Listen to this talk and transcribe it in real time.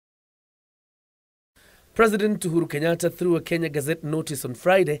President Uhuru Kenyatta, through a Kenya Gazette notice on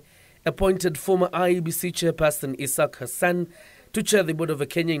Friday, appointed former IEBC Chairperson Isaack Hassan to chair the board of the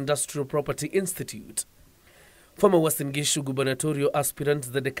Kenya Industrial Property Institute. Former Uasin Gishu gubernatorial aspirant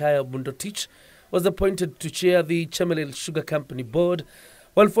Zedekiah Bundotich was appointed to chair the Chemelil Sugar Company board,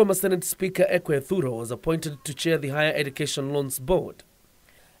 while former Senate Speaker Ekwe Thuro was appointed to chair the Higher Education Loans Board.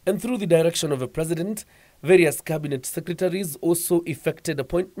 And through the direction of the President, various cabinet secretaries also effected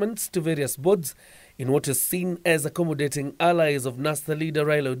appointments to various boards in what is seen as accommodating allies of NASA leader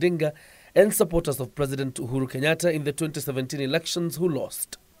Raila Odinga and supporters of President Uhuru Kenyatta in the 2017 elections who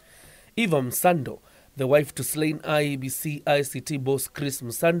lost. Eva Msando, the wife to slain IEBC ICT boss Chris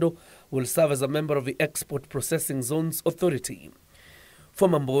Msando, will serve as a member of the Export Processing Zones Authority.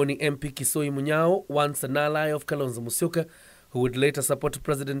 Former Mboni MP Kisoi Munyao, once an ally of Kalonzo Musyoka, who would later support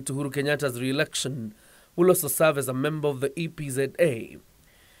President Uhuru Kenyatta's re-election, will also serve as a member of the EPZA.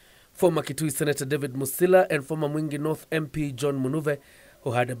 Former Kitui Senator David Musila and former Mwingi North MP John Munuve,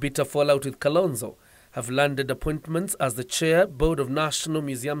 who had a bitter fallout with Kalonzo, have landed appointments as the Chair, Board of National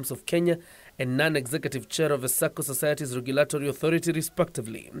Museums of Kenya, and non-executive Chair of the Sacco Society's Regulatory Authority,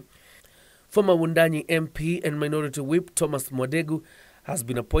 respectively. Former Wundanyi MP and Minority Whip Thomas Mwadegu has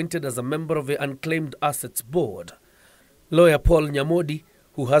been appointed as a member of the Unclaimed Assets Board. Lawyer Paul Nyamodi,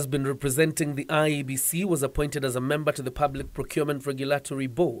 who has been representing the IEBC, was appointed as a member to the Public Procurement Regulatory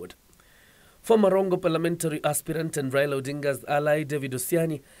Board. Former Rongo parliamentary aspirant and Raila Odinga's ally David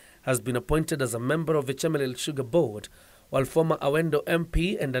Osiani has been appointed as a member of the Chemelil Sugar Board, while former Awendo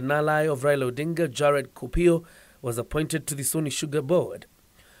MP and an ally of Raila Odinga, Jared Kupio, was appointed to the Sony Sugar Board.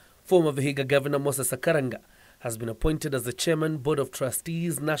 Former Vihiga Governor Moses Akaranga has been appointed as the Chairman, Board of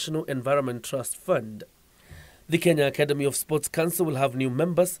Trustees, National Environment Trust Fund. The Kenya Academy of Sports Council will have new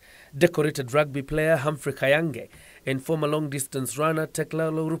members, decorated rugby player Humphrey Kayange and former long-distance runner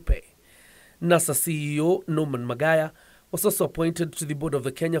Tekla Lorupe. NASA CEO Norman Magaya was also appointed to the board of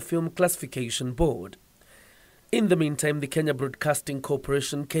the Kenya Film Classification Board. In the meantime, the Kenya Broadcasting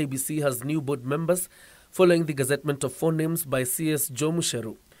Corporation KBC has new board members following the gazettement of 4 names by CS Joe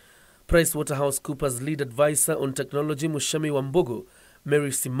Mucheru. PricewaterhouseCoopers lead advisor on technology Mushemi Wambugu, Mary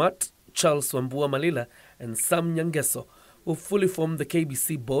Simat, Charles Wambua Malila, and Sam Nyangeso will fully form the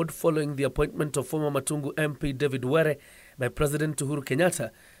KBC board following the appointment of former Matungu MP David Were by President Uhuru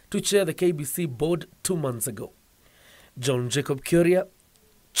Kenyatta to chair the KBC board 2 months ago. John Jacob Curia,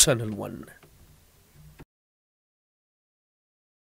 Channel 1.